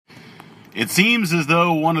It seems as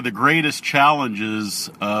though one of the greatest challenges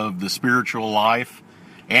of the spiritual life,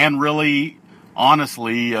 and really,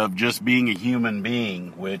 honestly, of just being a human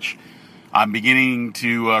being, which I'm beginning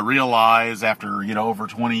to realize after, over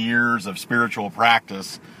 20 years of spiritual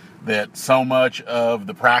practice, that so much of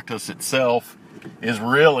the practice itself is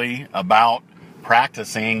really about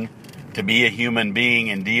practicing to be a human being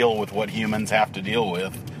and deal with what humans have to deal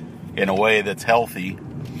with in a way that's healthy,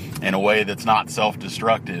 in a way that's not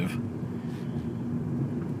self-destructive.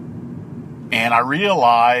 And I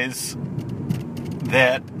realize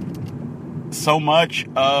that so much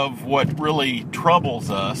of what really troubles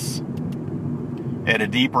us at a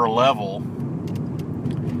deeper level,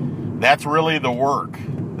 that's really the work.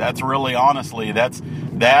 That's really, honestly, that's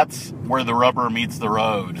where the rubber meets the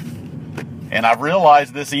road. And I've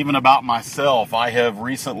realized this even about myself. I have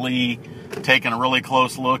recently taken a really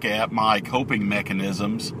close look at my coping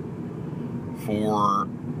mechanisms for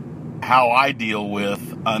how I deal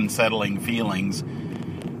with unsettling feelings.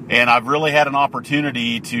 And I've really had an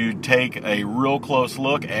opportunity to take a real close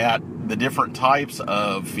look at the different types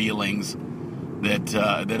of feelings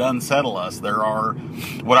that unsettle us. There are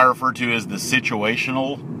what I refer to as the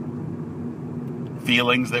situational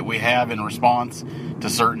feelings that we have in response to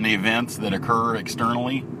certain events that occur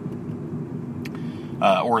externally,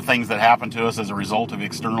 or things that happen to us as a result of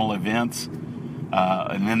external events.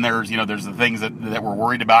 And then there's the things that we're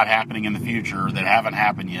worried about happening in the future that haven't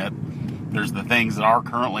happened yet. There's the things that are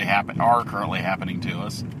currently happening to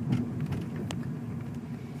us.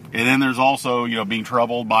 And then there's also, being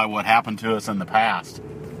troubled by what happened to us in the past.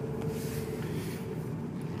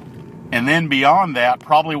 And then beyond that,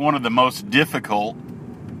 probably one of the most difficult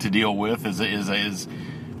to deal with is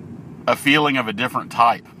a feeling of a different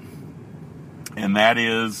type. And that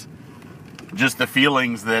is just the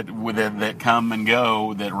feelings that come and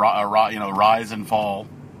go, that rise and fall,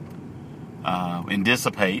 and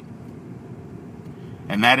dissipate.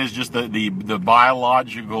 And that is just the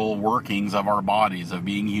biological workings of our bodies, of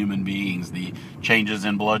being human beings, the changes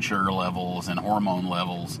in blood sugar levels and hormone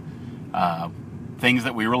levels, things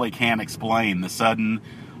that we really can't explain, the sudden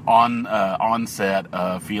onset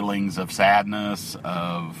of feelings of sadness,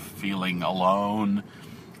 of feeling alone,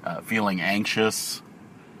 feeling anxious,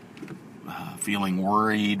 feeling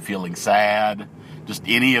worried, feeling sad, just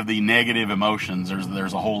any of the negative emotions.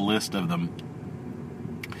 There's a whole list of them.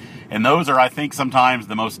 And those are, I think, sometimes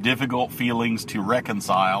the most difficult feelings to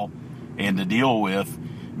reconcile and to deal with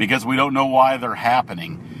because we don't know why they're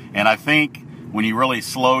happening. And I think when you really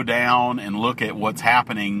slow down and look at what's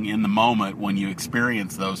happening in the moment when you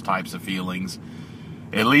experience those types of feelings,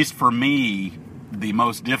 at least for me, the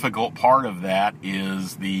most difficult part of that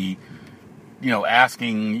is the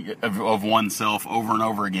asking of oneself over and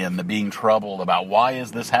over again, the being troubled about why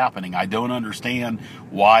is this happening? I don't understand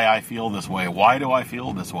why I feel this way. Why do I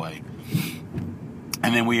feel this way?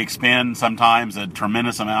 And then we expend sometimes a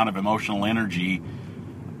tremendous amount of emotional energy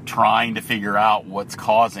trying to figure out what's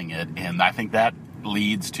causing it. And I think that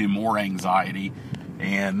leads to more anxiety.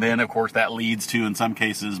 And then, of course, that leads to, in some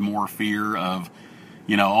cases, more fear of,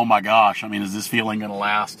 oh my gosh, is this feeling going to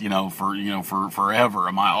last, for forever?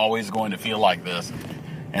 Am I always going to feel like this?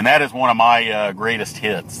 And that is one of my greatest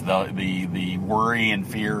hits, the worry and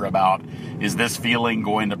fear about, is this feeling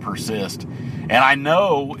going to persist? And I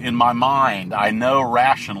know in my mind, I know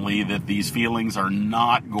rationally that these feelings are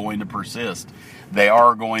not going to persist. They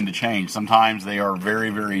are going to change. Sometimes they are very,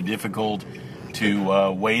 very difficult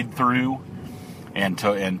to wade through and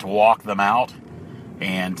to walk them out.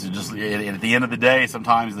 And to just, at the end of the day,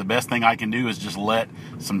 sometimes the best thing I can do is just let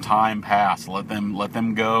some time pass. Let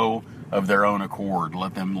them go of their own accord.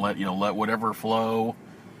 Let whatever flows,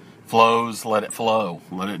 let it flow.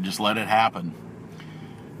 Let it happen.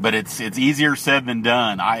 But it's easier said than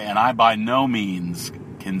done. I by no means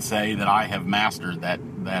can say that I have mastered that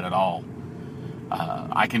at all.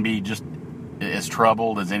 I can be just as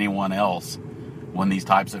troubled as anyone else when these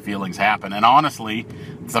types of feelings happen. And honestly,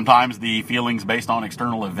 sometimes the feelings based on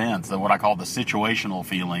external events, what I call the situational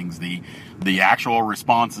feelings, the actual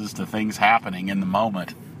responses to things happening in the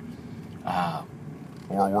moment,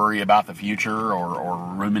 or worry about the future or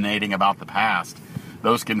ruminating about the past,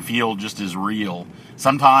 those can feel just as real.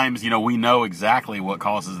 Sometimes, we know exactly what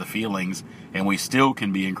causes the feelings, and we still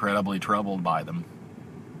can be incredibly troubled by them.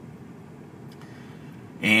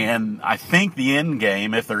 And I think the end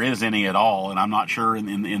game, if there is any at all, and I'm not sure in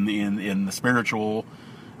the spiritual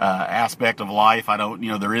aspect of life,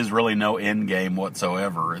 there is really no end game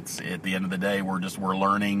whatsoever. It's at the end of the day, we're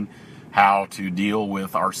learning how to deal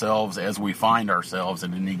with ourselves as we find ourselves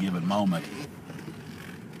at any given moment.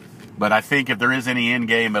 But I think if there is any end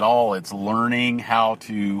game at all, it's learning how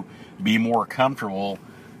to be more comfortable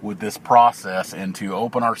with this process and to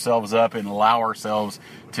open ourselves up and allow ourselves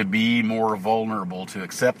to be more vulnerable, to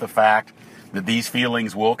accept the fact that these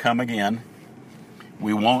feelings will come again.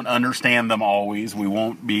 We won't understand them always. We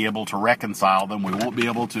won't be able to reconcile them. We won't be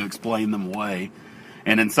able to explain them away.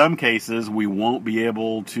 And in some cases, we won't be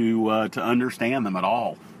able to understand them at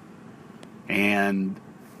all. And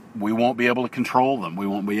we won't be able to control them. We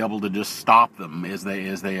won't be able to just stop them as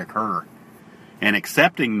they occur. And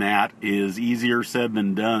accepting that is easier said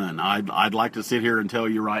than done. I'd like to sit here and tell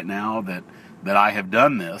you right now that I have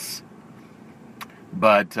done this.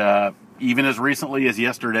 But even as recently as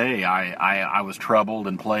yesterday, I was troubled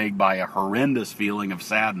and plagued by a horrendous feeling of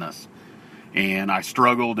sadness. And I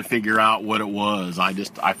struggled to figure out what it was.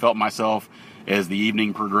 I felt myself, as the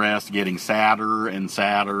evening progressed, getting sadder and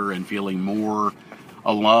sadder and feeling more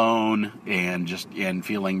alone and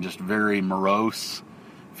feeling just very morose,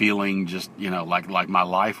 feeling just, like my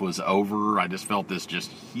life was over. I just felt this just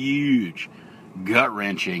huge,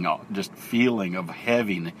 gut-wrenching, just feeling of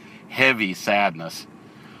heavy sadness.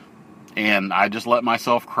 And I just let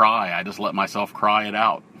myself cry. I just let myself cry it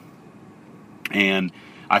out. And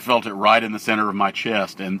I felt it right in the center of my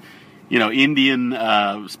chest. And,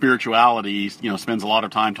 Indian spirituality, spends a lot of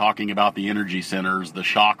time talking about the energy centers, the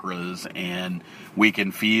chakras, and we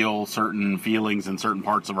can feel certain feelings in certain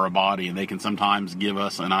parts of our body, and they can sometimes give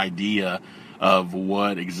us an idea of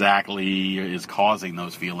what exactly is causing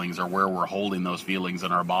those feelings or where we're holding those feelings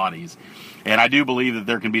in our bodies. And I do believe that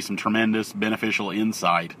there can be some tremendous beneficial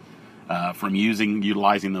insight from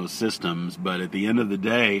utilizing those systems. But at the end of the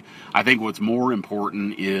day, I think what's more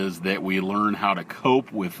important is that we learn how to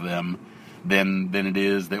cope with them than it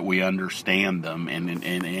is that we understand them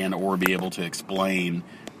and or be able to explain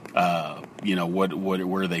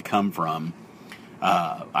where they come from.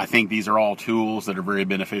 I think these are all tools that are very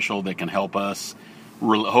beneficial that can help us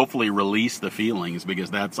hopefully release the feelings,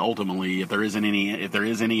 because that's ultimately, if there is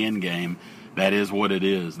any end game, that is what it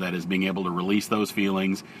is. That is being able to release those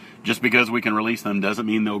feelings. Just because we can release them doesn't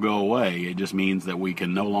mean they'll go away. It just means that we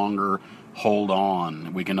can no longer hold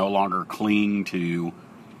on. We can no longer cling to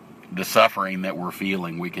the suffering that we're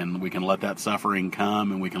feeling. We can let that suffering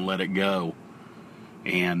come and we can let it go.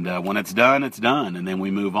 And when it's done, and then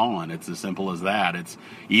we move on. It's as simple as that. It's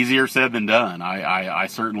easier said than done. I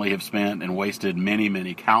certainly have spent and wasted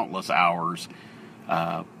many countless hours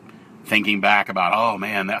thinking back about, oh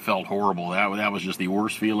man, that felt horrible. That was just the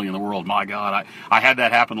worst feeling in the world. My God, I had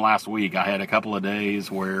that happen last week. I had a couple of days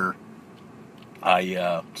where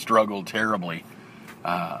I struggled terribly.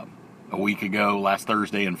 A week ago, last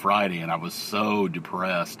Thursday and Friday, and I was so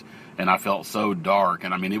depressed, and I felt so dark,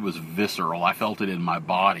 and it was visceral. I felt it in my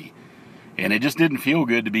body, and it just didn't feel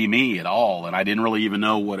good to be me at all, and I didn't really even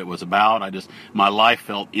know what it was about. My life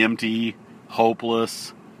felt empty,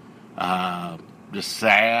 hopeless, just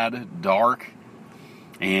sad, dark,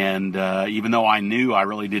 and even though I knew I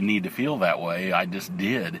really didn't need to feel that way, I just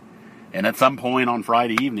did. And at some point on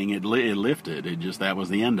Friday evening, it lifted. That was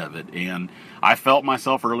the end of it. And I felt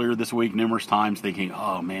myself earlier this week numerous times thinking,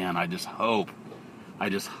 oh man, I just hope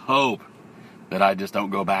that I just don't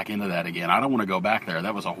go back into that again. I don't want to go back there.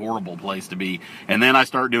 That was a horrible place to be. And then I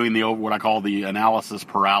start doing what I call the analysis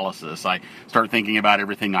paralysis. I start thinking about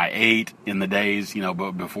everything I ate in the days,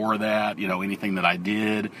 before that, anything that I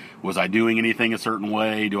did. Was I doing anything a certain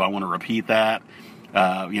way? Do I want to repeat that?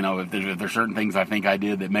 If there's certain things I think I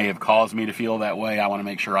did that may have caused me to feel that way, I want to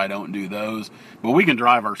make sure I don't do those. But we can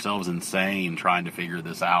drive ourselves insane trying to figure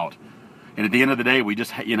this out. And at the end of the day, we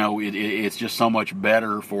just, it's just so much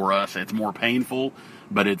better for us. It's more painful,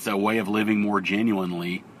 but it's a way of living more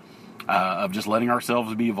genuinely, of just letting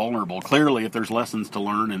ourselves be vulnerable. Clearly, if there's lessons to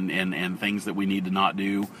learn and things that we need to not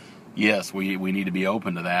do, yes, we need to be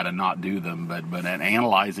open to that and not do them. But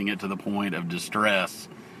analyzing it to the point of distress,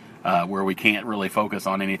 where we can't really focus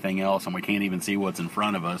on anything else and we can't even see what's in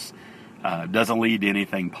front of us, doesn't lead to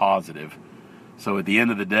anything positive. So at the end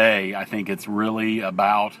of the day, I think it's really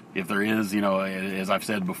about, if there is, as I've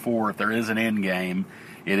said before, if there is an end game,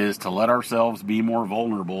 it is to let ourselves be more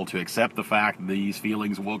vulnerable, to accept the fact that these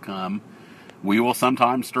feelings will come. We will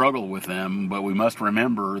sometimes struggle with them, but we must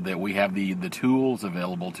remember that we have the tools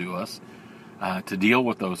available to us to deal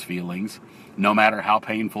with those feelings. No matter how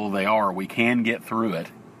painful they are, we can get through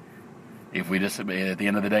it. If we just, at the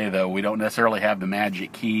end of the day, though, we don't necessarily have the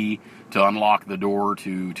magic key to unlock the door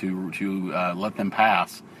to let them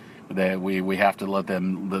pass. That we have to let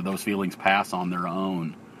those feelings pass on their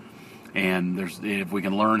own. And if we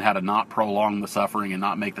can learn how to not prolong the suffering and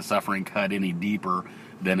not make the suffering cut any deeper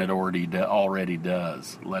than it already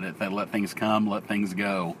does, let things come, let things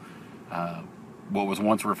go, what was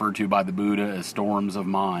once referred to by the Buddha as storms of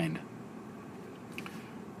mind.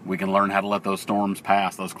 We can learn how to let those storms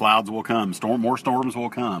pass. Those clouds will come. More storms will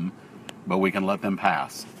come, but we can let them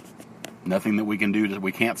pass. Nothing that we can do,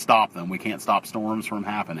 we can't stop them. We can't stop storms from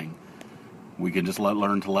happening. We can just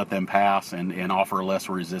learn to let them pass and offer less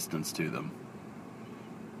resistance to them.